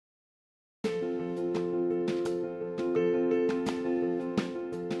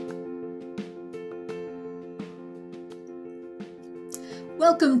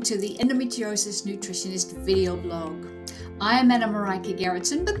Welcome to the Endometriosis Nutritionist video blog. I am Anna Marijke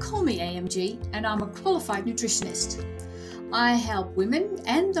Gerritsen, but call me AMG, and I'm a qualified nutritionist. I help women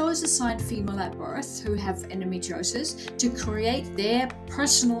and those assigned female at birth who have endometriosis to create their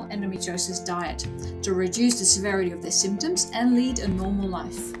personal endometriosis diet to reduce the severity of their symptoms and lead a normal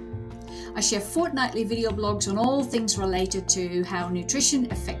life. I share fortnightly video blogs on all things related to how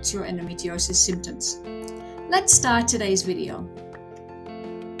nutrition affects your endometriosis symptoms. Let's start today's video.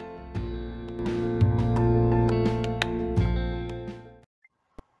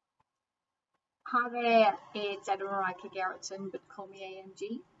 Hi there, it's Anna Marijke Gerritsen, but call me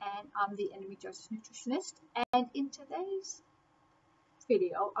AMG, and I'm the endometriosis nutritionist. And in today's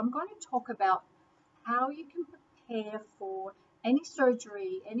video, I'm going to talk about how you can prepare for any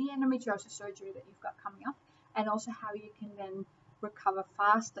surgery, any endometriosis surgery that you've got coming up, and also how you can then recover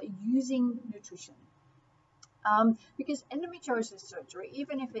faster using nutrition. Because endometriosis surgery,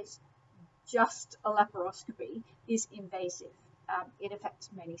 even if it's just a laparoscopy, is invasive. It affects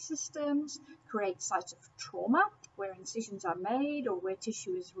many systems, creates sites of trauma where incisions are made or where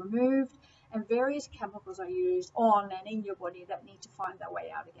tissue is removed, and various chemicals are used on and in your body that need to find their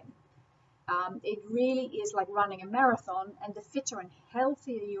way out again. It really is like running a marathon, and the fitter and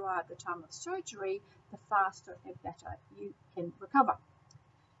healthier you are at the time of surgery, the faster and better you can recover.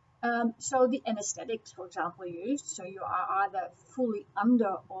 So the anesthetics, for example, used, so you are either fully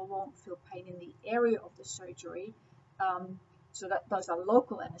under or won't feel pain in the area of the surgery, so that those are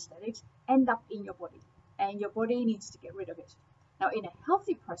local anesthetics, end up in your body, and your body needs to get rid of it. Now, in a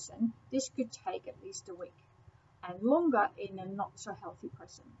healthy person, this could take at least a week, and longer in a not so healthy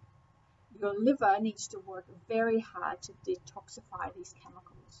person. Your liver needs to work very hard to detoxify these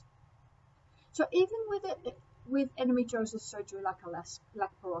chemicals. So even with endometriosis surgery like a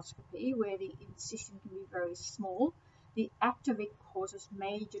laparoscopy, where the incision can be very small, the act of it causes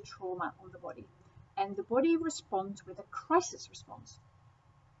major trauma on the body. And the body responds with a crisis response.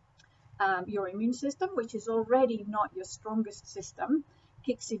 Your immune system, which is already not your strongest system,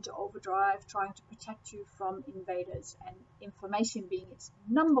 kicks into overdrive, trying to protect you from invaders. And inflammation being its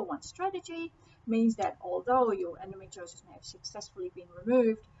number one strategy means that although your endometriosis may have successfully been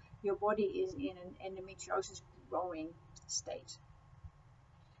removed, your body is in an endometriosis growing state.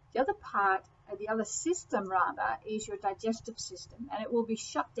 The other system rather, is your digestive system, and it will be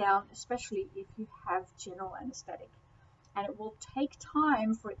shut down, especially if you have general anesthetic. And it will take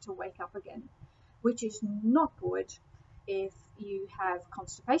time for it to wake up again, which is not good if you have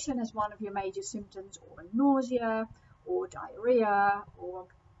constipation as one of your major symptoms, or nausea, or diarrhea, or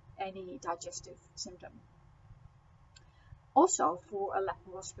any digestive symptom. Also, for a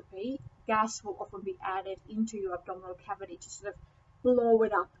laparoscopy, gas will often be added into your abdominal cavity to sort of blow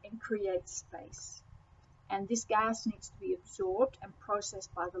it up and create space. And this gas needs to be absorbed and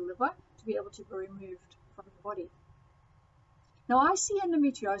processed by the liver to be able to be removed from the body. Now, I see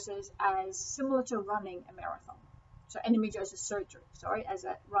endometriosis as similar to running a marathon. So endometriosis surgery, as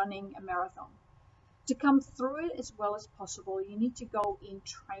running a marathon. To come through it as well as possible, you need to go in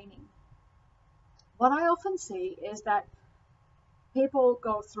training. What I often see is that people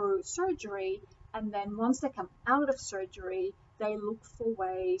go through surgery, and then once they come out of surgery, they look for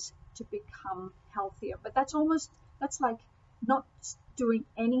ways to become healthier. But that's like not doing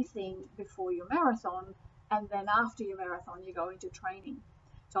anything before your marathon, and then after your marathon you go into training.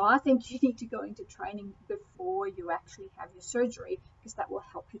 So I think you need to go into training before you actually have your surgery, because that will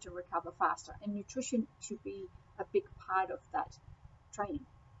help you to recover faster, and nutrition should be a big part of that training.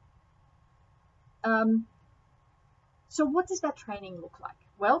 So what does that training look like?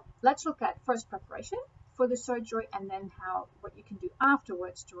 Well, let's look at first preparation for the surgery, and then what you can do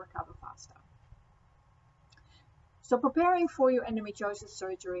afterwards to recover faster. So preparing for your endometriosis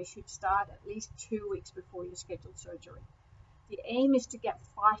surgery should start at least 2 weeks before your scheduled surgery. The aim is to get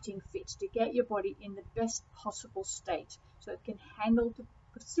fighting fit, to get your body in the best possible state so it can handle the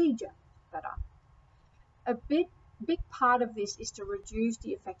procedure better. A big part of this is to reduce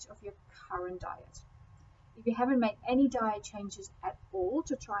the effects of your current diet. If you haven't made any diet changes at all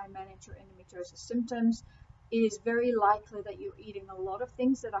to try and manage your endometriosis symptoms, it is very likely that you're eating a lot of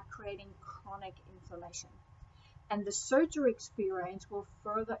things that are creating chronic inflammation. And the surgery experience will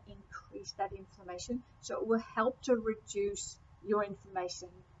further increase that inflammation, so it will help to reduce your inflammation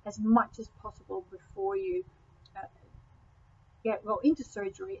as much as possible before you go into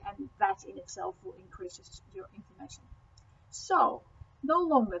surgery, and that in itself will increase your inflammation. So, no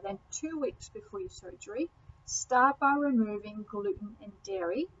longer than 2 weeks before your surgery, start by removing gluten and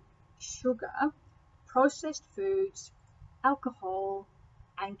dairy, sugar, processed foods, alcohol,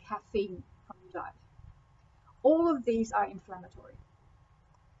 and caffeine from your diet. All of these are inflammatory.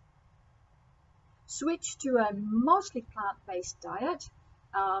 Switch to a mostly plant-based diet.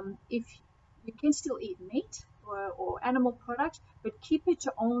 If you can still eat meat or animal products, but keep it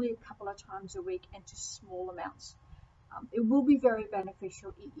to only a couple of times a week and to small amounts. It will be very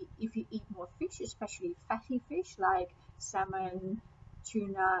beneficial if you eat more fish, especially fatty fish like salmon,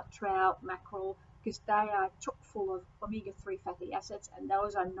 tuna, trout, mackerel, because they are chock full of omega-3 fatty acids, and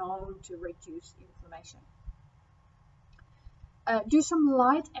those are known to reduce inflammation. Do some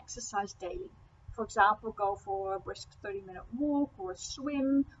light exercise daily. For example, go for a brisk 30-minute walk or a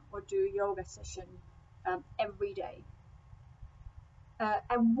swim, or do a yoga session every day.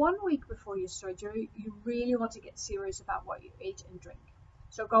 And 1 week before your surgery, you really want to get serious about what you eat and drink.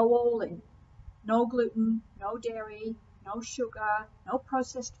 So go all in. No gluten, no dairy, no sugar, no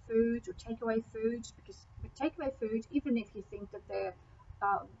processed foods or takeaway foods, because with takeaway foods, even if you think that they're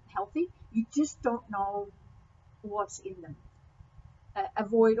healthy, you just don't know what's in them.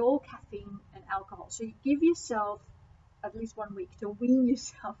 Avoid all caffeine and alcohol. So you give yourself at least 1 week to wean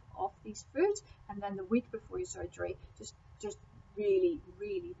yourself off these foods, and then the week before your surgery, just really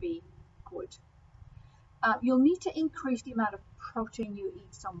be good. You'll need to increase the amount of protein you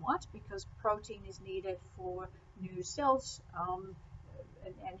eat somewhat, because protein is needed for new cells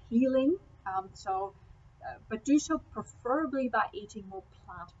and healing. But do so preferably by eating more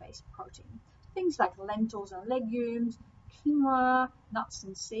plant-based protein. Things like lentils and legumes, quinoa, nuts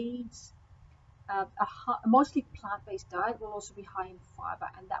and seeds. A mostly plant-based diet will also be high in fiber,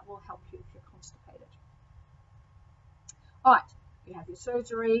 and that will help you if you're constipated. All right, you have your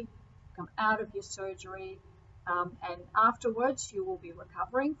surgery, come out of your surgery, and afterwards you will be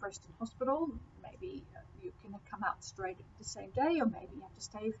recovering, first in hospital. Maybe you can come out straight the same day, or maybe you have to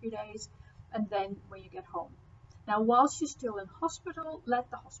stay a few days, and then when you get home. Now, whilst you're still in hospital, let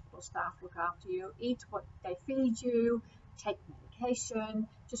the hospital staff look after you, eat what they feed you, take medication.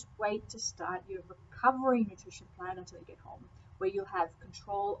 Just wait to start your recovery nutrition plan until you get home, where you have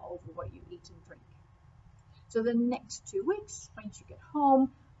control over what you eat and drink. So the next 2 weeks, once you get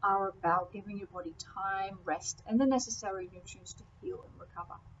home, are about giving your body time, rest, and the necessary nutrients to heal and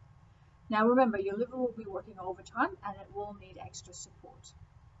recover. Now remember, your liver will be working overtime, and it will need extra support.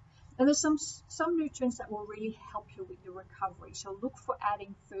 And there's some nutrients that will really help you with your recovery. So look for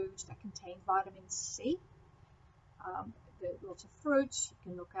adding foods that contain vitamin C. There are lots of fruits. You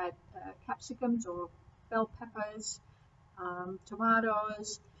can look at capsicums or bell peppers,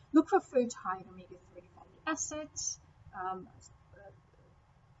 tomatoes. Look for foods high in omega-3 fatty acids.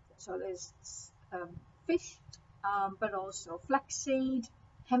 So there's fish, but also flaxseed,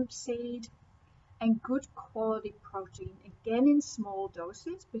 hemp seed, and good quality protein, again in small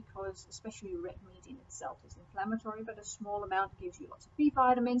doses, because especially red meat in itself is inflammatory, but a small amount gives you lots of B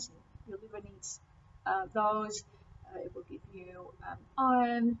vitamins, and your liver needs those. It will give you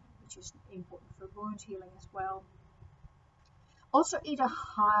iron, which is important for wound healing as well. Also eat a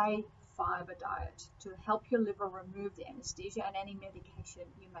high fiber diet to help your liver remove the anesthesia and any medication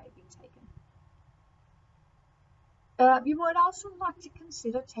you may have been taken. You might also like to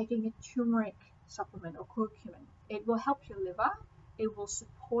consider taking a turmeric supplement or curcumin. It will help your liver, it will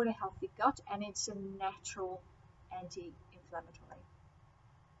support a healthy gut, and it's a natural anti-inflammatory.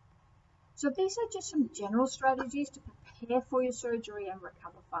 So these are just some general strategies to prepare for your surgery and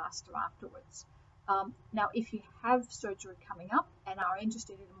recover faster afterwards. Now, if you have surgery coming up and are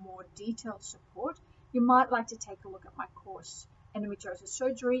interested in more detailed support, you might like to take a look at my course, Endometriosis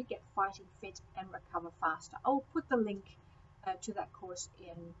Surgery, Get Fighting Fit and Recover Faster. I'll put the link to that course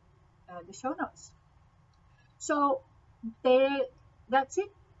in the show notes. So that's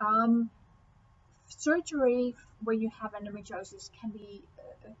it. Surgery when you have endometriosis can be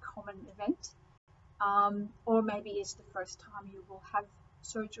a common event, or maybe it's the first time you will have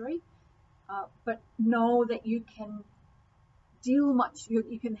surgery. But know that you can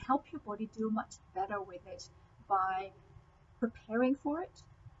you can help your body deal much better with it by preparing for it,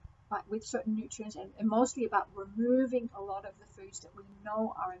 with certain nutrients, and mostly about removing a lot of the foods that we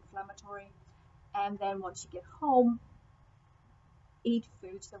know are inflammatory. And then once you get home, eat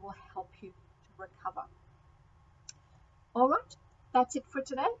foods that will help you to recover. All right, that's it for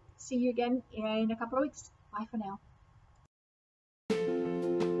today. See you again in a couple of weeks. Bye for now.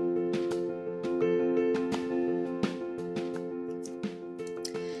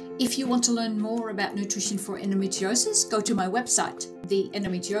 If you want to learn more about nutrition for endometriosis, go to my website,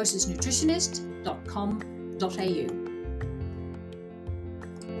 theendometriosisnutritionist.com.au.